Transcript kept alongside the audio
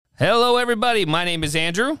Hello, everybody. My name is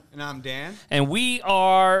Andrew. And I'm Dan. And we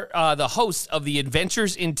are the hosts of the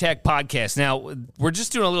Adventures in Tech podcast. Now, we're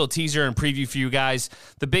just doing a little teaser and preview for you guys.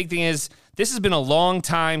 The big thing is, this has been a long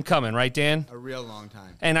time coming, right, Dan? A real long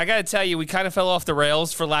time. And I got to tell you, we kind of fell off the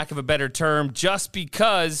rails, for lack of a better term, just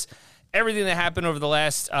because everything that happened over the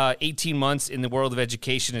last 18 months in the world of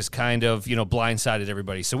education has kind of, blindsided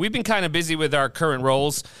everybody. So we've been kind of busy with our current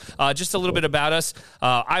roles. Just a little bit about us.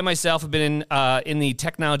 I myself have been in the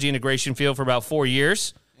technology integration field for about 4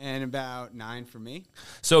 years. And about 9 for me.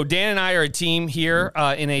 So Dan and I are a team here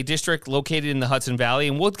in a district located in the Hudson Valley,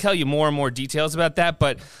 and we'll tell you more and more details about that.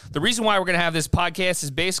 But the reason why we're going to have this podcast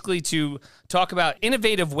is basically to talk about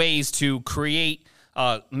innovative ways to create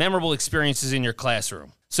memorable experiences in your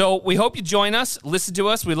classroom. So we hope you join us, listen to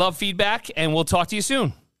us. We love feedback, and we'll talk to you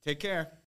soon. Take care.